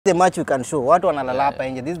The much we can show. Watu wanalala hapa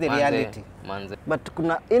nje. This is the reality. But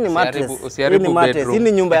kuna ini mattress.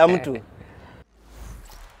 Ini nyumba ya mtu.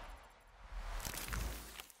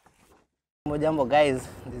 Mojambo guys,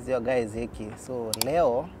 this is your guys Heki. So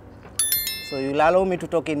leo, you'll allow me to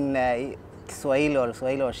talk in Swahili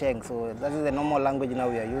or Sheng. So that is the normal language now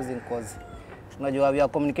we are using because unajua we are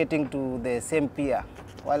communicating to the same peer.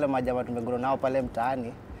 Wale majamaa tumegrow nao pale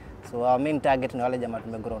mtaani. So our main target ni wale jamaa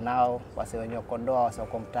tumegrow nao, wase wenye wako doa, wase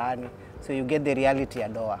wako mtaani. So you get the reality ya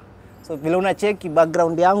doa. So vile unacheki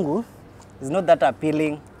background yangu is not that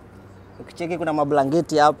appealing. Ukicheki kuna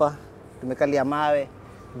mablanketi hapa, tumekalia mawe,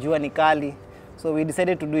 jua ni kali. So we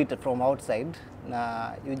decided to do it from outside.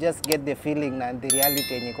 Na you just get the feeling na the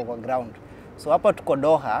reality yenye iko kwa ground. So hapa tuko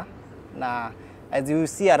Doha na as you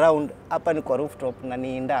see around hapa ni kwa rooftop na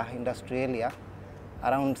ni industrial area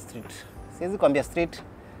around street. Siwezi kuambia street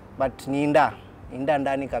but ni inda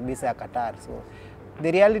ndani kabisa ya Qatar. So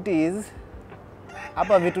the reality is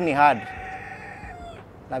hapa vitu ni hard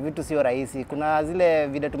na vitu sio rahisi. Kuna zile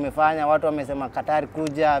video tumefanya watu wamesema Qatar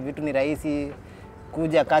kuja vitu ni rahisi,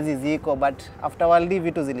 kuja kazi ziko, but after a while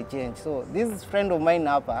vitu zili change. So this friend of mine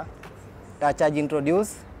hapa tachaji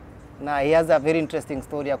introduce na he has a very interesting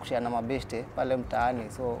story ya kushare na mabeshte pale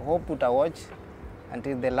mtaani. So hope uta watch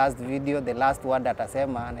until the last video, the last word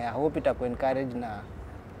atasema, na I hope ita encourage na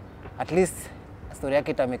at least story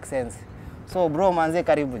yake ita make sense. So bro manze,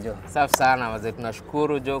 karibu jo. Safi sana manze,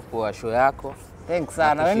 tunashukuru jo kwa show yako. Thanks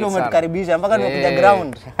sana. Wewe ndio umetukaribisha mpaka nimekuja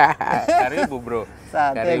ground. Karibu bro.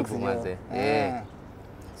 Karibu manze.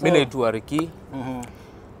 Mimi naitwa Riki.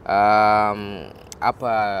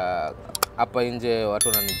 Hapa nje watu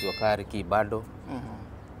wananijua kama Riki bado.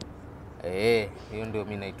 Hiyo ndio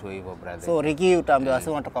mimi naitwa hivyo brother. So Riki, utaambiwa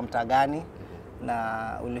sasa unatoka mtaa gani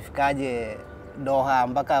na ulifikaje Doha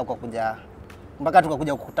mpaka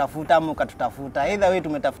tukakuja kukutafuta ama ukatutafuta? Either way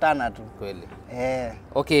tumetafutana tu. Kweli.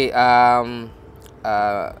 Okay,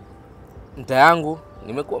 mtaa yangu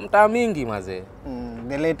nimekuwa mtaa mingi mazee.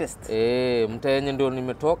 The latest. Mtaa yenye ndio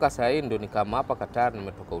nimetoka sasa hii ndio nikama hapa Qatar,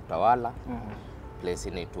 nimetoka Utawala. Place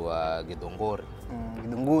inaitwa Githunguri.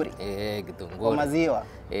 Githunguri. Githunguri. Kwa maziwa.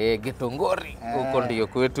 Githunguri. Huko ndio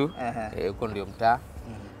kwetu. Huko ndio mtaa.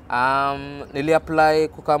 Nili apply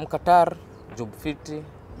kukam Qatar job fit.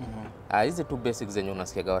 Hizi tu basics zenye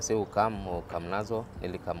unasikiaga wase ukam nazo.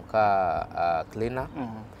 Nilikamka cleaner.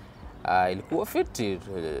 Ilikuwa fit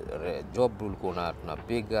job, ulikuwa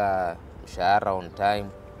tunapiga mshahara on time.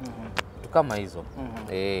 Tu kama hizo.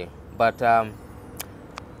 But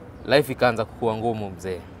life ikaanza kuwa ngumu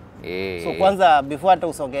mzee. So kwanza before hata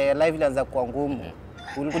usogee life ilianza kuwa ngumu.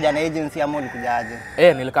 Ulikuja na agency ama ulikujaje?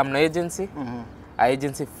 Nilikam na agency.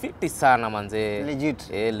 Agency fiti sana manze. Legit.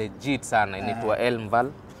 Legit sana. Inaitwa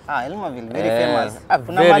Elmval. Elmaville, very famous.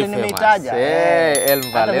 Kuna mali nimeitaja.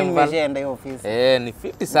 Elmval. Hata mimi nimeshaenda hiyo office. Ni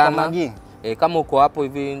fiti sana. Kama uko hapo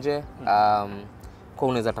hivi nje, kwa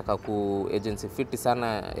unaweza taka ku agency fiti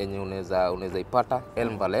sana yenye unaweza ipata.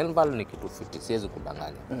 Elmval ni kitu fiti, siwezi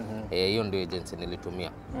kudanganya. Hiyo ndio agency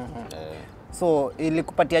nilitumia. So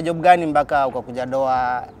ilikupatia job gani mpaka ukakuja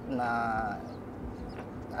Doha na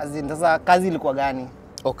sasa kazi ilikuwa gani?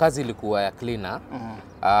 Kazi ilikuwa ya cleaner.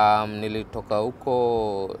 Nilitoka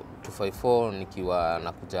huko 254 nikiwa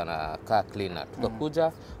nakuja na car cleaner.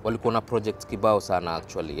 Tukakuja walikuwa na project kibao sana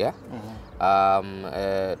actually,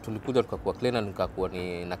 tulikuja tukakuwa cleaner, nikakuwa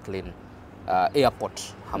ni na clean airport,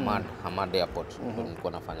 Hamad airport.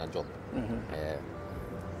 Nilikuwa nafanya job.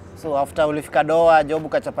 So after ulifika Doha job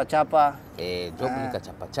ukachapa? Job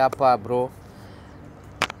nikachapa bro.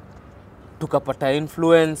 Tukapata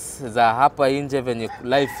influence za hapa nje venye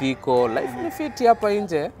life iko. Life ni fiti hapa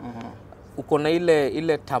nje. Uko na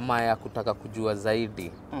ile tamaa ya kutaka kujua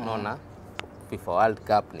zaidi. Unaona? FIFA World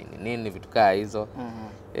Cup nini vitu kaa hizo.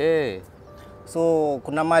 So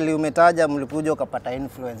kuna mali umetaja mlikuja ukapata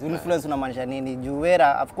influence. Influence unamaanisha nini?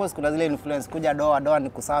 Juwera, of course kuna zile influence kuja Doha ni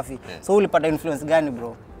kusafi. So ulipata influence gani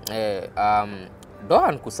bro?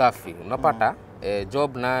 Doha ni kusafi. Unapata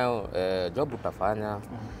job nayo, job utafanya.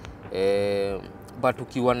 But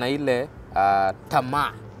ukiwa na ile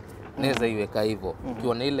tamaa, naweza iweka hivyo.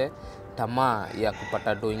 Ukiwa na ile tamaa ya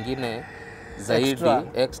kupata do ingine zaidi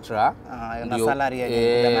extra ndio salary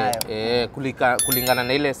yenye nayo. Kulingana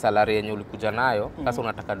na ile salary yenye ulikuja nayo, sasa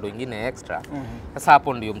unataka do ingine extra. Sasa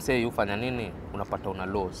hapo ndio msee yufanya nini? Unapata una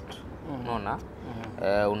lost. Unaona?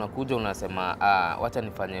 Unakuja unasema wacha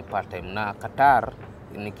nifanye part time na Qatar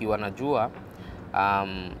nikiwa najua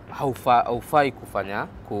haufai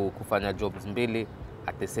kufanya jobs mbili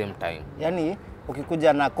at the same time. Yani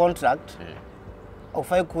ukikuja na contract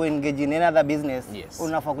haufai ku engage in another business.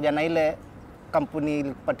 Unafaa kuja na ile kampuni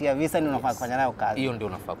ilikupatia visa ni unafaa kufanya nayo kazi. Hiyo ndio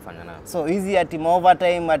unafaa kufanya nayo. So hizi ati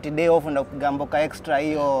overtime ati day off na kupiga mboka extra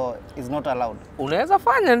hiyo is not allowed. Unaweza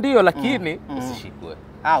fanya ndio lakini usishikwe.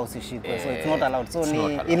 Usishikwe. So it's not allowed. So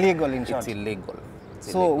ni illegal in short. It's illegal.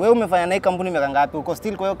 So wewe umefanya na hii kampuni miaka ngapi? Uko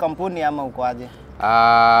still kwa hiyo kampuni ama uko aje?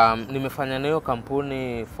 Nimefanya na hiyo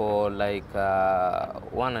kampuni for like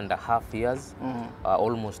 1.5 years,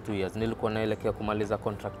 almost 2 years. Nilikuwa naelekea kumaliza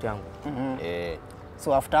contract yangu.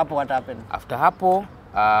 So after hapo what happened? After hapo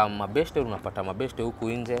mabeshte, unapata mabeshte huku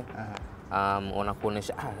nje.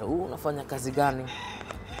 Wanakuonesha unafanya kazi gani?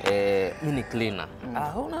 Mimi ni cleaner.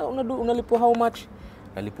 Unalipwa how much?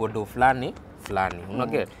 Nalipwa do fulani. Una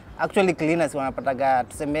get? Actually cleaners wanapataga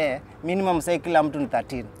tuseme minimum say kila mtu ni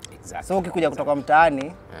 13. Exactly. So ukikuja kutoka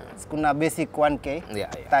mtaani kuna basic 1k,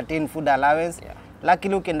 13 food allowance.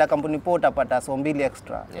 Luckily ukienda kampuni po utapata so 2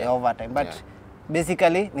 extra overtime, but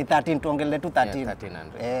basically ni 13, tuongele tu 13.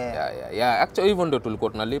 1300. Actually hivyo ndio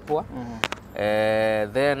tulikuwa tunalipwa.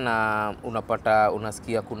 Then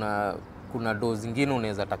unasikia kuna do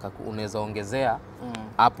zingine unaweza ongezea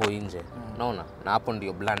hapo nje. Unaona? Na hapo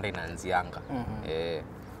ndio blanda inaanzianga.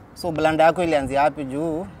 So blanda yako ilianzia wapi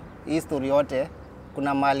juu? Hii story yote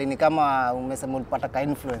kuna mali ni kama umesema ulipata ka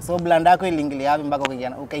influence. So blanda yako iliingilia wapi mpaka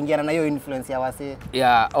ukaingiana na hiyo influence ya wase?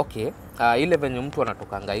 Okay. Ile venye mtu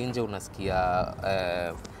anatokanga nje unasikia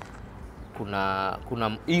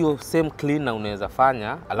kuna hiyo same cleaner unaweza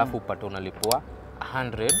fanya alafu upate unalipwa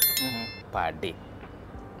 100 per day.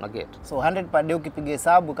 Unaget? So 100 per day ukipiga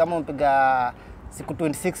hesabu kama umepiga siku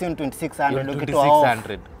 26 ni 2600 ukitoa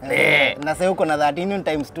 2600. Na sasa uko na 13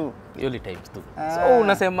 times 2. Hiyo ni times 2. So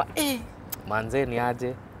unasema manzeni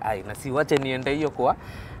aje? Na siwache niende hiyo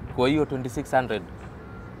kwa hiyo 2600.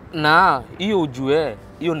 Na hiyo ujue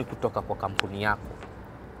hiyo ni kutoka kwa kampuni yako.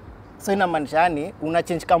 So inamaanisha ni una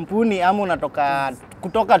change kampuni ama unatoka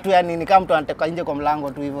kutoka tu, yani ni kama mtu anatoka nje kwa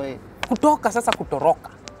mlango tu hivyo. Kutoka sasa kutoroka.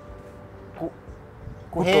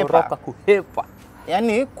 Kuhepa.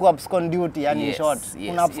 Yani abscond duty, yani in short.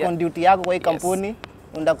 Una abscond duty yako kwa hii kampuni,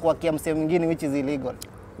 unaenda kwa msemo mwingine which is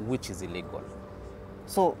illegal.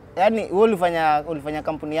 So yani wewe ulifanya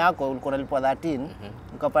kampuni yako ulikuwa unalipwa 13,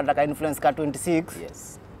 ukapata ka influence ka 26.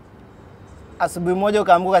 Asubuhi moja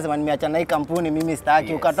ukaambuka sema nimeacha na hii kampuni mimi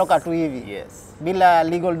sitaki, ukatoka tu hivi. Bila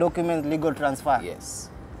legal documents, legal transfer.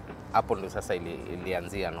 Hapo ndio sasa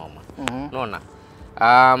ilianzia noma. Unaona?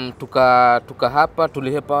 Tuka hapa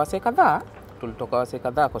tulihepa wase kadhaa. Tulitoka wase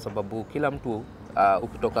kadhaa kwa sababu kila mtu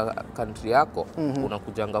ukitoka country yako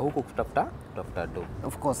unakujanga huko kutafuta do.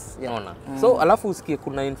 Of course, unaona? So alafu usikie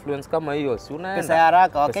kuna influence kama hiyo, si unaenda pesa ya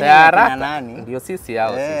haraka. Wakenya nani? Ndio sisi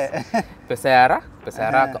hao sisi. Pesa ya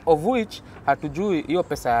haraka of which hatujui hiyo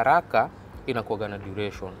pesa ya haraka inakuwa na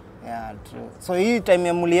duration. True. So hii time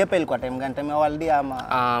ya muliepa ilikuwa time gani? Time ya World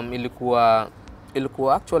ama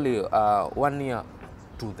ilikuwa actually 1 year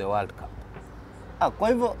to the World Cup. Kwa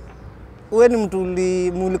hivyo wewe ni mtu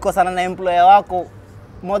mulikosana na employer wako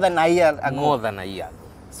more than a year ago.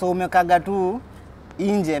 So umekaga tu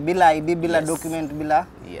nje bila ID, bila document, bila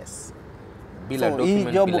bila so document.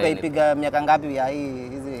 Hii job ukaipiga miaka ngapi ya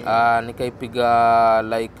hizi? Nikaipiga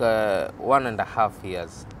like 1.5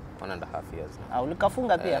 years.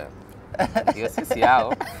 Ulikafunga pia? Ndio sisi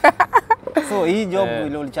hao. So hii job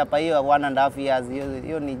ile ulichapa hiyo 1.5 years,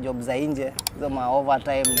 hiyo ni job za nje, hizo ma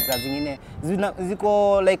overtime za zingine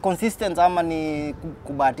ziko like consistent ama ni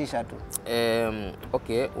kubahatisha tu?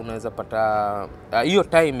 Okay, unaweza pata hiyo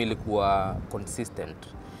time ilikuwa consistent.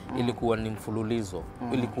 Ilikuwa ni mfululizo.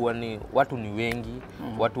 Ilikuwa ni watu ni wengi,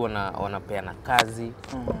 watu wanapeana kazi.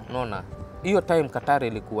 Unaona? Hiyo time Qatar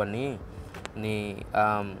ilikuwa ni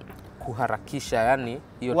kuharakisha, yani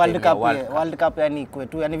hiyo World Cup yani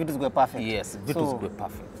kwetu, yani vitu zikuwe perfect. Vitu zikuwe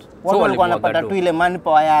perfect. Watu walikuwa wanapata tu ile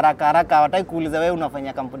manpower ya haraka, hawataki kuuliza wewe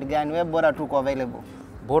unafanya kampuni gani, wewe bora tu uko available.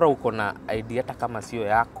 Bora uko na ID hata kama sio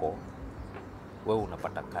yako, wewe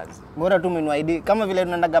unapata kazi. Bora tu umenunua ID, kama vile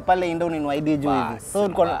tunaendaga pale ndio ununua ID juu hivi. So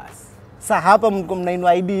sasa hapa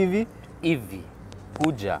mnainua ID hivi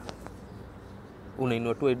kuja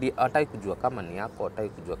unainua tu ID, hataki kujua kama ni yako, hataki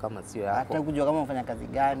kujua kama sio yako, hataki kujua kama unafanya kazi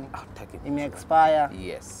gani, ime expire.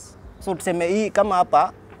 So tuseme hii kama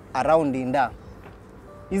hapa around Inda,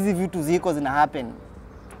 hizi vitu ziko zina happen.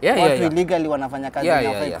 Watu illegally wanafanya kazi na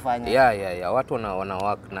fake kufanya. Watu wana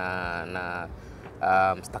work na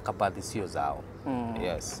stakabadhi sio zao.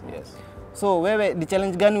 So wewe the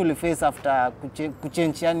challenge gani uliface after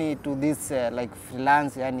kuchange yani to this like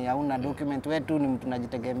freelance, yani hauna document, wewe tu ni mtu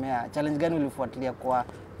unajitegemea? Challenge gani ulifuatilia kwa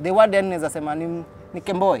the word yani naweza sema ni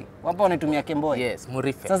KEMBOI? Wapo wanatumia KEMBOI. Yes,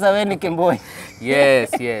 Murife. Sasa wewe ni KEMBOI.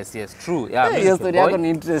 Yes, true. Yeah, mimi story yako ni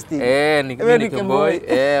interesting. Ni KEMBOI.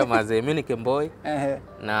 Maze mimi ni KEMBOI.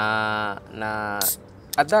 Na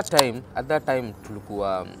at that time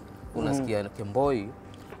tulikuwa unasikia KEMBOI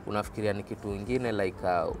unafikiria ni kitu kingine like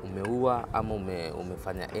umeua ama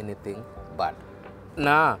umefanya anything bad.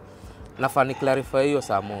 Na nafani clarify hiyo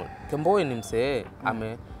samo. KEMBOI ni msee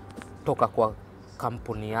ametoka kwa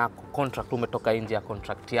kampuni yako, contract, umetoka nje ya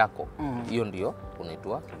contract yako. Hiyo ndio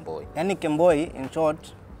unaitwa KEMBOI. Yani KEMBOI in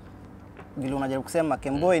short vile unajaribu kusema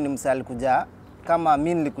KEMBOI ni msee alikuja kama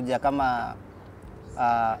mimi nilikuja kama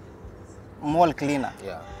mall cleaner.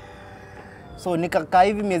 Yeah. So nikakaa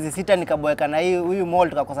hivi miezi 6 nikaboeka na huyu mall,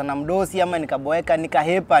 tukakosa na mdosi ama nikaboeka,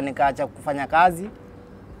 nikahepa, nikaacha kufanya kazi.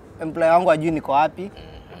 Employer wangu ajui niko wapi.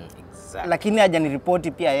 Exactly. Lakini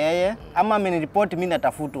hajaniripoti pia yeye, ama ameniripoti mimi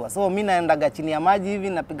natafutwa. So mimi naendaga chini ya maji hivi,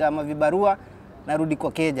 napiga mavibarua, narudi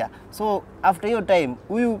kwa keja. So after hiyo time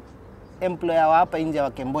huyu employer wa hapa nje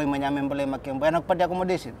wa KEMBOI mwenye amempeleka KEMBOI anakupatia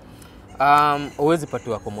accommodation? Huwezi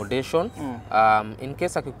patiwa accommodation. In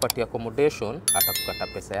case akikupatia accommodation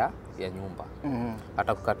atakukata pesa ya nyumba.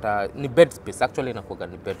 Atakukata ni bed space, actually inakuwa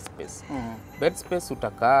ni bed space. Bed space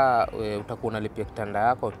utakuwa unalipia kitanda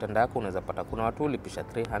yako unaweza pata, kuna watu ulipisha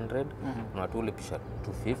 300, kuna watu ulipisha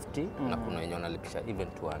 250, na kuna wenye wanalipisha even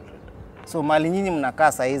 200. So mali nyinyi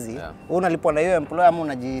mnakaa saa hizi, wewe unalipwa na hiyo employer ama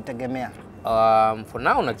unajitegemea? For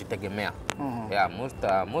now unajitegemea. Yeah,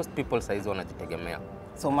 most people saa hizi wanajitegemea.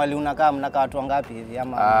 So mali mnakaa watu wangapi hivi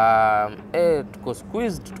ama?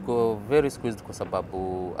 Tuko very squeezed kwa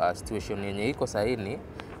sababu situation yenye iko saa hii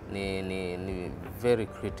ni very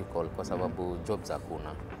critical kwa sababu jobs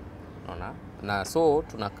hakuna. Unaona? Na so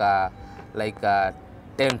tunakaa like 10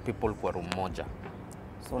 people kwa room moja.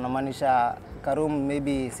 So unamaanisha karoom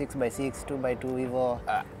maybe 6x6, 2x2 hivyo?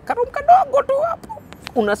 Karoom kadogo tu hapo.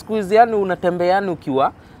 Una squeeze yani unatembea yani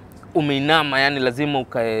ukiwa umeinama, yani lazima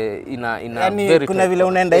ukae yani very kuna vile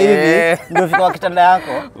unaenda hivi ndio fika kwa kitanda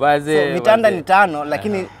yako. So vitanda ni 5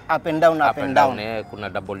 lakini up and down. Kuna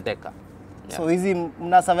double decker. So hizi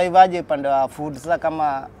mna survive aje pande wa food? Sasa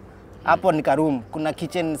kama hapo ni karoom, kuna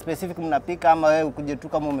kitchen specific mnapika ama wewe ukuje tu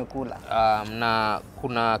kama umekula? Na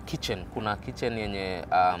kuna kitchen yenye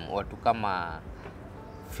watu kama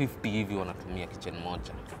 50 hivi wanatumia kitchen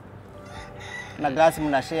moja. Na gas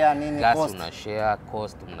mna share nini? Gas una share,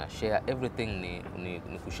 cost mna share, everything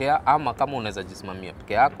ni kushare, ama kama unaweza jisimamia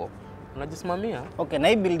peke yako unajisimamia. Okay, na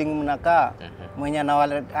hii building mnakaa mwenye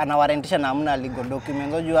anawarentisha na hamna legal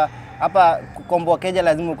documents. Unajua hapa kukomboa keja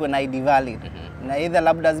lazima uwe na ID valid. Na either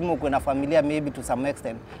labda lazima uwe na familia maybe to some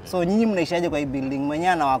extent. So nyinyi mnaishaje kwa hii building? Mwenye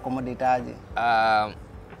anawaaccommodate aje?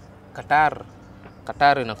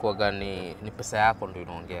 Qatar inakuwa ni pesa yako ndio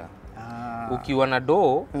inaongea. Ukiwa na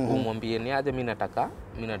doo umwambie ni aje, mimi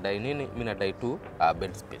nadai nini, mimi nadai tu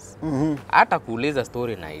bed space. Hata kuuliza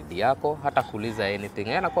story na ID yako, hata kuuliza anything,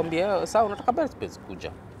 yeye anakuambia sawa unataka bed space,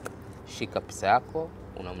 kuja shika pesa yako,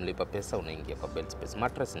 unamlipa pesa, unaingia kwa bed space.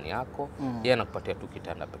 Mattress ni yako, yeye anakupatia tu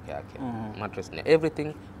kitanda peke yake. Mattress ni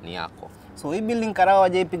everything ni yako. So hii building Karao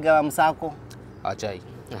hajaipiga msako?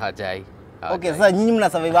 Hajai. Okay, sasa nyinyi mna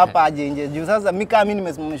survive hapa aje nje? Juu sasa mimi kama mimi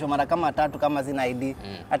nimesimamishwa mara kama 3 kama sina ID.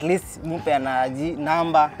 At least mpe ana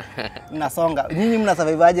namba nasonga. Nyinyi mna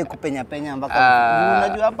survive aje kupenya mpaka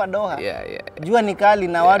unajua hapa Doha? Jua ni kali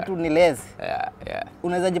na watu ni less.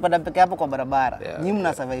 Unaweza jipata peke yako kwa barabara. Nyinyi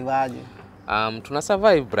mna survive aje? Tuna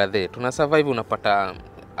survive brother. Tuna survive, unapata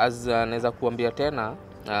as naweza kuambia tena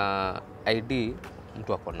ID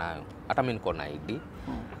mtu ako nayo. Hata mimi niko na ID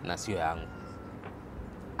na sio yangu.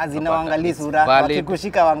 Azina waangalie sura,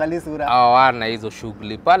 wakikushika waangalie sura. Hawana hizo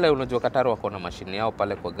shughuli. Pale unajua Qatar wako na mashine yao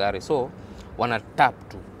pale kwa gari. So wana tap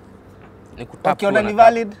tu. Ni kutap. Wakiona ni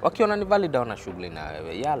valid? Wakiona ni valid hawana shughuli na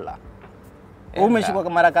wewe. Yala. Umeshikwa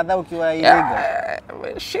mara kadhaa ukiwa illegal?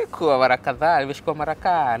 Shikwa mara kadhaa, nimeshikwa mara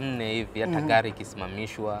 4 hivi hata gari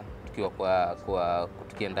ikisimamishwa tukiwa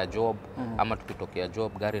tukienda job ama tukitokea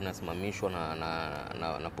job, gari inasimamishwa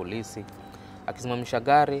na polisi. Akisimamisha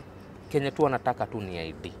gari, Kenya tu anataka tu ni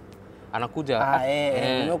ID. Anakuja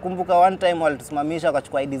nimekumbuka one time walitusimamisha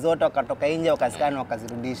wakachukua ID zote wakatoka nje wakaskani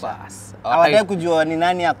wakazirudisha. Hawataka kujua ni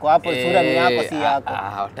nani yako hapo, sura ni yako si yako.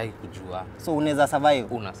 Hawataka kujua. So unaweza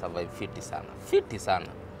survive? Una survive fiti sana.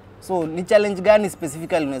 So ni challenge gani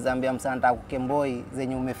specifically unaweza ambia msanta KUKEMBOI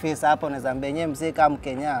zenye umeface hapa, unaweza ambia nyewe msee kama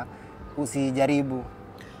Mkenya usijaribu?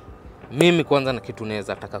 Mimi kwanza na kitu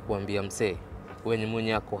naweza taka kuambia msee mwenye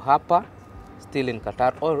yako hapa, still in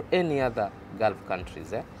Qatar or any other Gulf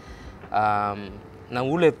countries na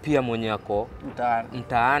ule pia mwenye yako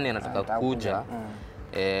mtaani anataka kuja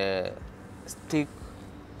stick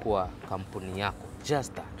kwa kampuni yako,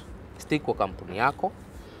 just that, stick kwa kampuni yako,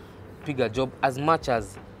 piga job as much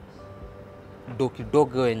as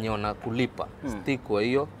kidogo wenye wanakulipa, stick kwa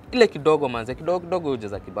hiyo ile kidogo manze, kidogo uje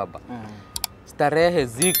za kibaba. Starehe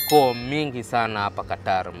ziko mingi sana hapa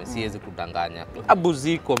Qatar, msiwezi kudanganya. Klabu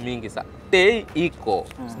ziko mingi sana. Day iko.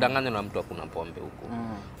 Sidanganya na mtu akuna pombe huko.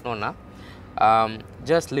 Unaona?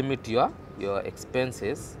 Just limit your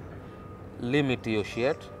expenses, limit your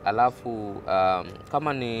shit, alafu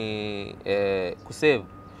kama ni kusave.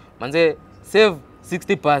 Manze save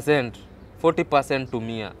 60%, 40%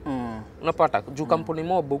 tumia. Unapata juu kampuni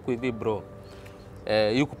mob huko hivi bro.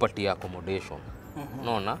 Yukupatia accommodation.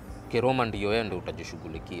 Unaona? Kiroma ndio ende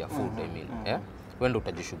utajishughulikia food wende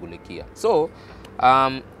utajishughulikia. So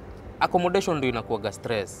accommodation ndio inakuwa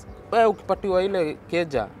stress. Wewe ukipatiwa ile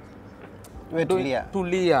keja wewe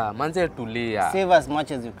tulia manze, tulia, save as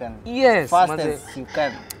much as you can, yes, fast manze, as you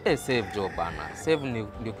can. Save job bana, save ndio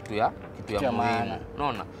kitu ya muhimu.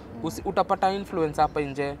 Unaona? Utapata influence hapa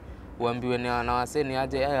nje, uambiwe na waseni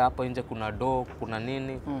aje hapa nje kuna kuna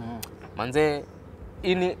nini. Manze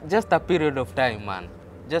in just a period of time man,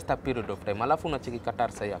 just a period of time. Alafu unacheki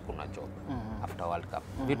Qatar sasa hakuna job after World Cup.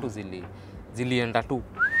 Vitu zilienda tu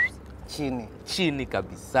chini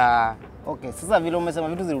kabisa. Okay, sasa vile umesema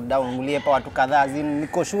vitu zili down, mliepa watu kadhaa,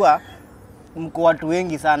 niko sure mko watu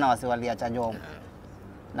wengi sana waliacha job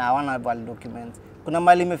na hawana valid documents. Kuna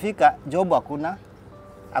mali imefika job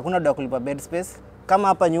hakuna ndio kulipa bed space. Kama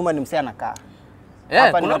hapa nyuma ni msee anakaa.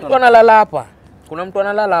 Kuna mtu analala hapa. Kuna mtu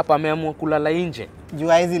analala hapa ameamua kulala nje. Juu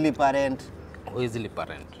hizi lipa rent. Hizi lipa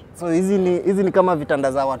rent. So hizi ni kama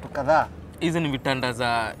vitanda za watu kadhaa. Hizi ni vitanda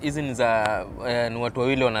za ni watu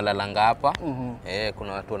wawili wanalalanga hapa.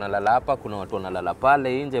 Kuna watu wanalala hapa, kuna watu wanalala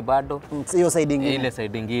pale nje bado. Hiyo side nyingine. Ile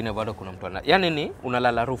side nyingine bado kuna mtu yani ni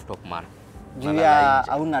unalala rooftop man. Juu ya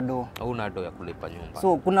hauna do ya kulipa nyumba.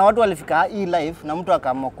 So kuna watu walifika hii life na mtu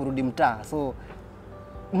akaamua kurudi mtaa. So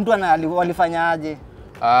mtu walifanya aje?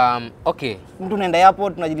 Okay. Mtu unaenda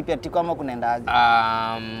airport unajilipia tiko ama kunaenda aje?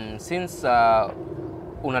 Since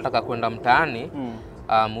unataka kwenda mtaani,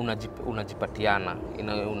 unajipatiana.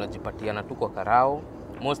 Unajipatiana tu kwa karao.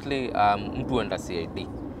 Mostly mtu uenda CID.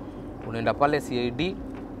 Unaenda pale CID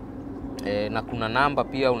na kuna namba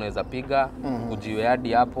pia unaweza piga kujiwe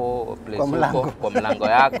hadi hapo place huko kwa mlango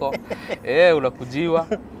yako. Unakujiwa.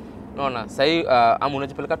 Unaona? Sasa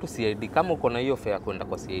unajipeleka tu CID. Kama uko na hiyo fare kwenda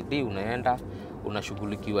kwa CID, unaenda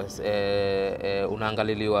unashughulikiwa,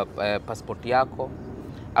 unaangaliliwa passport yako.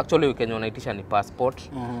 Actually Kenya wanaitisha ni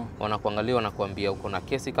passport. Wanakuangalia, wanakuambia uko na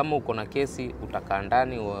kesi. Kama uko na kesi utakaa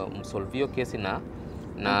ndani umsolve kesi na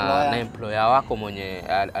employer wako mwenye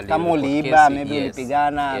kama uliiba, maybe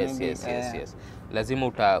ulipigana, yes. Lazima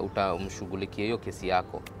utamshughulikia hiyo kesi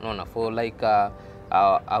yako. Unaona? For like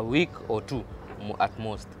a week or two at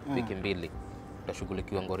most, wiki mbili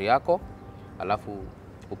utashughulikiwa ngori yako, alafu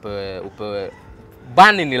upewe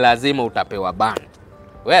ban. Ni lazima utapewa ban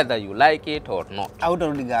whether you like it or not.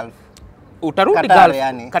 Utarudi Gulf. Utarudi Qatar, Gulf.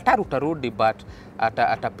 Yani. Qatar utarudi, but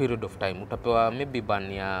at a period of time utapewa maybe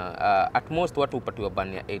ban ya at most watu upatiwa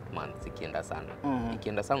ban ya 8 months ikienda sana.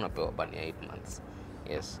 Ikienda sana unapewa ban ya 8 months.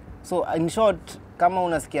 Yes. So in short, kama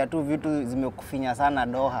unasikia tu vitu zimekufinya sana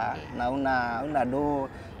Doha na una do,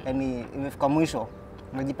 yani imefika mwisho,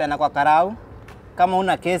 unajipeana kwa karau. Kama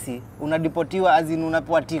una kesi unadeportiwa, azin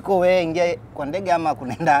unapewa tiko, wewe ingia kwa ndege ama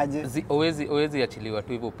kunaendaje? Owezi achiliwa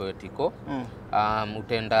tu hivyo upewe tiko.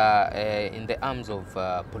 Utaenda in the arms of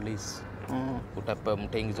police.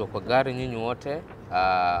 Mtaingizwa kwa gari nyinyi wote,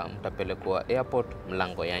 mtapelekwa airport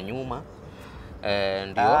mlango ya nyuma.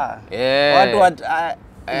 Ndio. Watu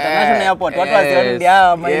international airport, watu wasirudi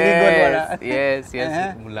hao illegal wala. Yes.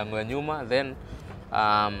 Mlango ya nyuma, then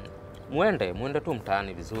muende tu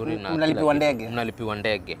mtaani vizuri na mnalipiwa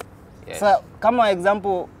ndege. Yes. So kama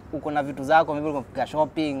example uko na vitu zako, maybe uko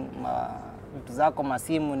shopping, vitu zako,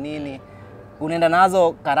 masimu nini, unaenda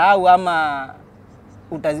nazo karau ama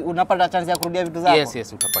unapata chance ya kurudia vitu zako?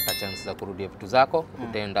 Yes, utapata chance za kurudia vitu zako.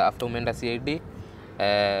 Utaenda after umeenda CID,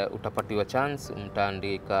 utapatiwa chance,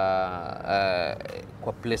 mtaandika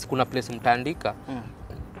kwa place, kuna place mtaandika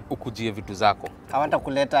ukujie vitu zako. Hawata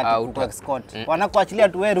kuleta ku escort. Wanakuachilia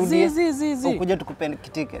tu wewe rudi. Ukuje tukupe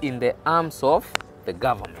ticket. In the arms of the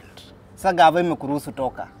government. Sasa government imekuruhusu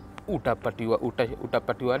toka.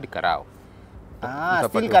 Utapatiwa hadi karao.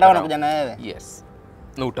 Still karao nakuja na wewe. Yes.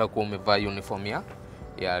 Na utakuwa umevaa uniform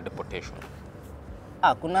ya deportation.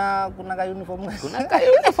 Kuna ka uniform. Kuna ka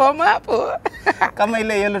uniform hapo. Kama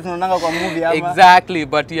ile yellow tunaonanga kwa movie ama. Exactly,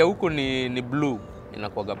 but ya huko ni blue.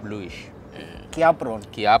 Inakuwa bluish. Kiapron.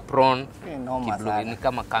 Kiapron. Noma sana. Ni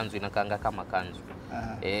kama kanzu, inakaanga kama kanzu.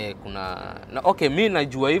 Kuna okay, mimi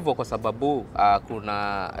najua hivyo kwa sababu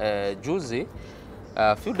kuna juzi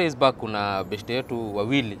few days back kuna beshte yetu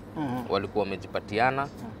wawili walikuwa wamejipatiana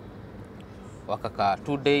wakakaa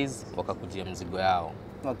 2 days wakakujia mzigo yao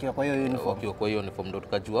wakiwa kwa hiyo uniform. Wakiwa kwa hiyo uniform ndo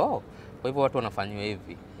tukajua kwa hivyo watu wanafanywa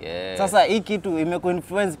hivi. Sasa hii kitu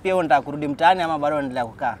imekuinfluence pia unataka kurudi mtaani ama bado unaendelea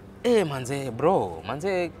kukaa?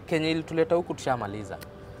 Manze Kenya ilituleta huku tushamaliza.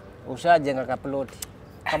 Ushajenga kaploti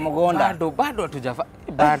kama gonda? Bado hatujafa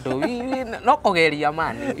bado nokogeria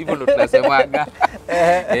mani hivyo ndo tunasemaga.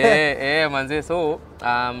 Manze so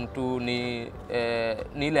ni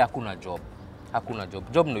ile hakuna job.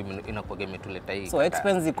 Job ndo inakuwa imetuleta hii. So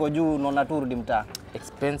expenses iko juu, unaona tu rudi mtaa.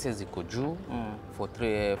 Expenses iko juu.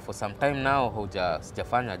 For some time now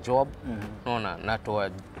sijafanya job. Unaona natoa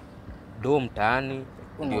do mtaani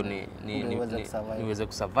ndio niweze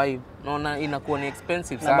kusurvive. Naona inakuwa ni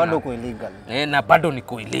expensive sana. Na bado uko illegal. Na bado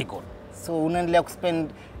niko illegal. So unaendelea kuspend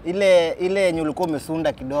ile yenye ulikuwa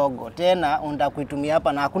umesunda kidogo tena unataka kuitumia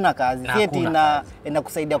hapa na hakuna kazi. Sieti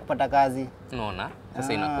inakusaidia kupata kazi. Unaona?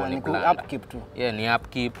 Sasa inakuwa ni upkeep tu. Ni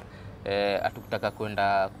upkeep. Atukutaka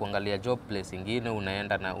kwenda kuangalia job place ingine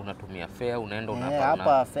unaenda na unatumia fare, unaenda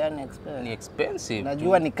hapa fare ni expensive.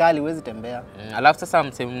 Najua ni kali, huwezi tembea. Alafu sasa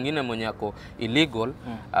msee mwingine mwenye ako illegal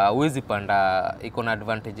huwezi panda, iko na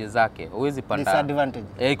advantages zake. Huwezi panda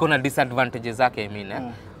disadvantage. Iko na disadvantages zake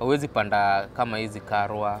huwezi panda kama hizi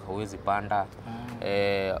karwa, huwezi panda.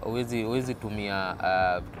 Huwezi tumia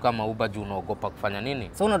kama Uber juu unaogopa kufanya nini?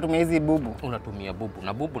 So unatumia hizi bubu? Unatumia bubu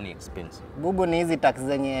na bubu ni expensive. Bubu ni hizi taxi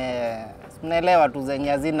zenye unaelewa tu zenye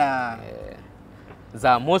hazina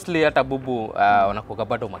za mostly hata bubu wanakuwa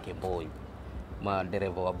bado makemboi.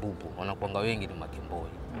 Madereva wa bubu wanakuanga wengi ni makemboi.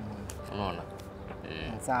 Unaona?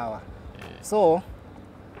 Sawa. So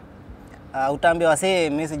utaambia wasee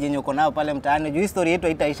message yenye uko nayo pale mtaani juu story yetu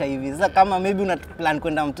haitaisha hivi. Sasa kama maybe una plan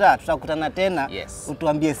kwenda mtaa, tutakutana tena.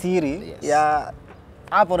 Utuambie siri ya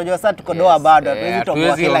hapo. Unajua sasa tuko doa bado,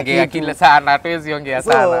 hatuwezi toboa kila kitu sana, hatuwezi ongea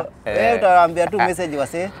sana. Wewe utawaambia tu message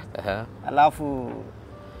wasee. Alafu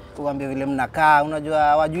tuambie vile mnakaa, unajua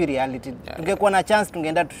hawajui reality. Tungekuwa na chance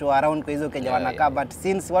tungeenda tu show around kwa hizo Kenya wanakaa, but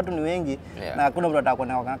since watu ni wengi na hakuna mtu atakuwa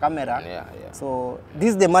na kamera. So this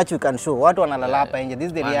is the match we can show. Watu wanalala hapa nje. This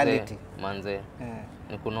is the reality. Manze.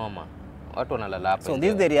 Ni kunoma. Watu wanalala hapa nje. So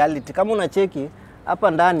this is the reality. Kama unacheki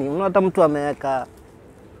hapa ndani, unaona hata mtu ameweka,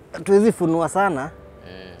 tuwezi funua sana.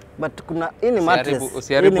 But kuna hii ni mattress.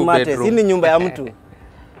 Hii ni nyumba ya mtu.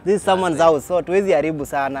 This is someone's house, so tuwezi haribu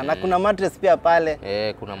sana. Na kuna mattress pia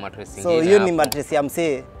pale. Kuna mattress nyingine. So hiyo ni mattress ya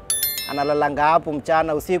msee. Analalanga hapo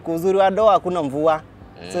mchana, usiku. Uzuri wa doa hakuna mvua.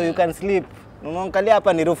 So you can sleep. Unaangalia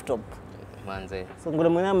hapa ni rooftop. Manze. So ngule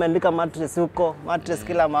mwenyewe ameandika mattress huko, mattress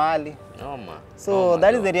kila mahali. Noma. So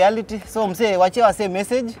that is the reality. So msee wache wase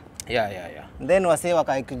message. Yeah. Then wase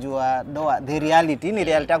wakaikijua doa the reality. Ni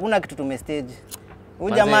reality, hakuna kitu tumestage.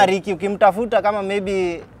 Huyu jamaa Ricky ukimtafuta kama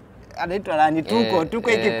maybe anaitwa nani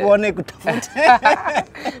tuko ikikuone kutafuta.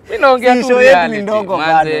 Mimi naongea tu reality ndogo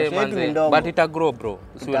bado. But ita grow bro.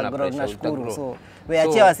 Usiwe na pressure. So wewe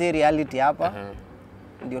achia wase reality hapa.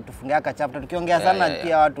 Ndio tufungia ka chapter. Tukiongea sana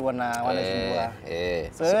pia watu wanashindwa.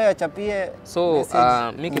 So wewe achapie. So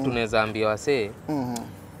mimi kitu naweza ambia wase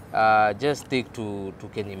just stick to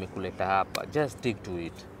Kenya imekuleta hapa. Just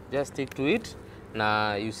stick to it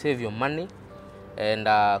na you save your money. And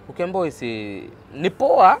KUKEMBOI ni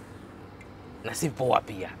poa na si poa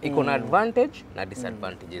pia. Iko na advantage na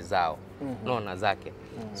disadvantages zao. Unaona zake.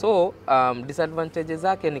 So disadvantages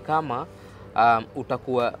zake ni kama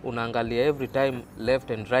utakuwa unaangalia every time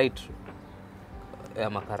left and right ya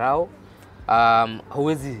makarao.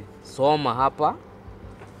 Huwezi soma hapa.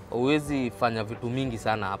 Huwezi fanya vitu mingi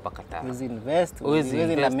sana hapa Qatar. Huwezi invest,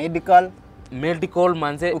 huwezi na medical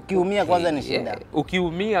manze. Ukiumia kwanza ni shida.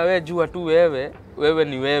 Ukiumia wewe jua tu wewe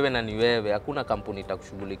ni wewe na ni wewe. Hakuna kampuni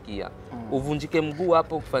itakushughulikia. Uvunjike mguu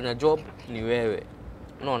hapo kufanya job ni wewe.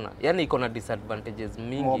 Unaona? Yaani iko na disadvantages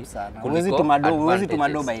mingi. Huwezi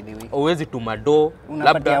tumado by the way. Huwezi tumado.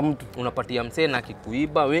 Unapatia mtu. Unapatia msee na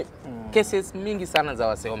kikuiba cases mingi sana za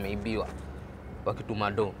wase wameibiwa.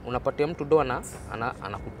 Wakitumado. Unapatia mtu do na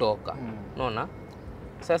anakutoka. Unaona?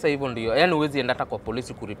 Sasa hivyo ndio. Yaani huwezi enda hata kwa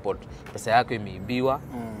polisi kuriport pesa yako imeibiwa.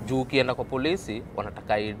 Juu ukienda kwa polisi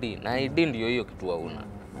wanataka ID. Na ID ndio hiyo kitu hauna.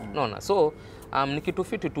 Unaona? So ni kitu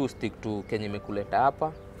fiti tu stick to Kenya imekuleta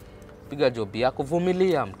hapa. Piga job yako,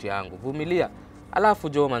 vumilia mtu yangu, vumilia. Alafu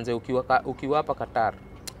jo manze ukiwa hapa Qatar,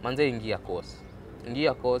 manze ingia course.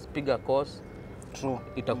 ingia course, piga course. True.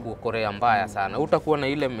 Itakuokolea mbaya sana. Utakuwa na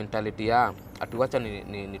ile mentality ya atiwacha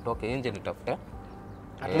nitoke nje nitafute.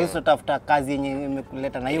 At least utafuta kazi yenye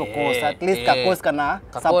imekuleta na hiyo course. At least ka course kana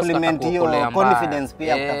supplement hiyo confidence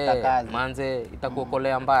pia kutafuta kazi. Manze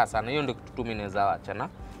itakuokolea mbaya sana. Hiyo ndio kitu mimi naweza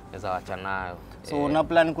wacha nayo. So una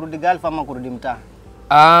plan kurudi Gulf ama kurudi mtaa?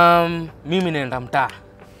 Mimi naenda mtaa.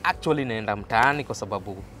 Actually naenda mtaani kwa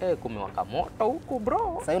sababu kumewaka moto huku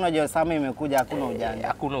bro. Sasa unajua summer imekuja, hakuna ujanja.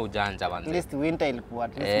 Hakuna ujanja manze. At least winter ilikuwa,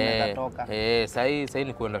 at least unaweza toka. Sasa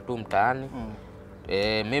ni kwenda tu mtaani.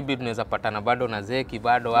 Maybe tunaweza patana bado na Zeki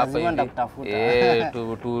bado hapa hivi.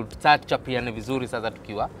 Tu search piane vizuri sasa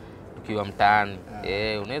tukiwa mtaani.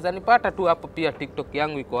 Unaweza nipata tu hapo, pia TikTok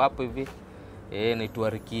yangu iko hapo hivi. Naitwa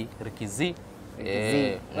Rikizi.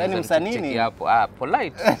 Wewe ni msanii hapo.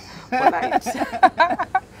 Polite.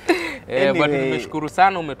 But nimeshukuru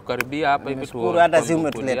sana umetukaribia hapa hivi tu. Nimeshukuru hata si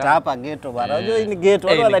umetuleta hapa ghetto bana. Unajua hii ni ghetto.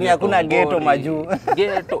 Watu wadhani hakuna ghetto majuu.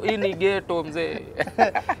 Ghetto, hii ni ghetto mzee.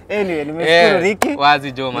 Anyway, nimeshukuru Ricky.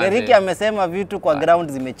 Wazi jo mzee. Ricky amesema vitu kwa ground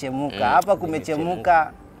zimechemuka. Hapa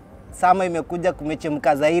kumechemuka. Sama imekuja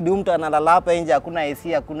kumechemuka zaidi. Mtu analala hapa nje, hakuna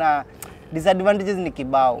AC, hakuna disadvantages, ni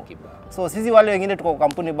kibao. So sisi wale wengine tuko kwa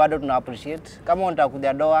kampuni bado tuna appreciate. Kama unataka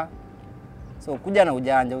kuja doa, so kuja na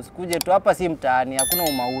ujanja, usikuje tu hapa, si mtaani, hakuna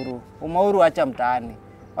umauru. Umauru acha mtaani.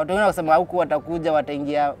 Watu wengine wasema huku watakuja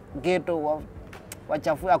wataingia ghetto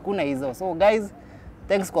wachafu, hakuna hizo. So guys,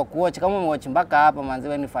 thanks kwa kuwatch. Kama umewatch mpaka hapa manzi,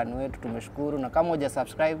 wewe ni fan wetu, tumeshukuru. Na kama huja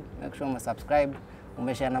subscribe, make sure umesubscribe,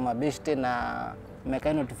 umeshare na mabeshte na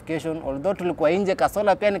umeka notification. Although tulikuwa nje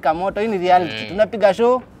Kasola pia ni kamoto, hii ni reality. Tunapiga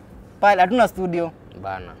show pale, hatuna studio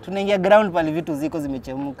bana. Tunaingia ground pale vitu ziko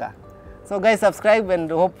zimechemuka. So guys, subscribe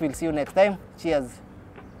and hope we'll see you next time. Cheers.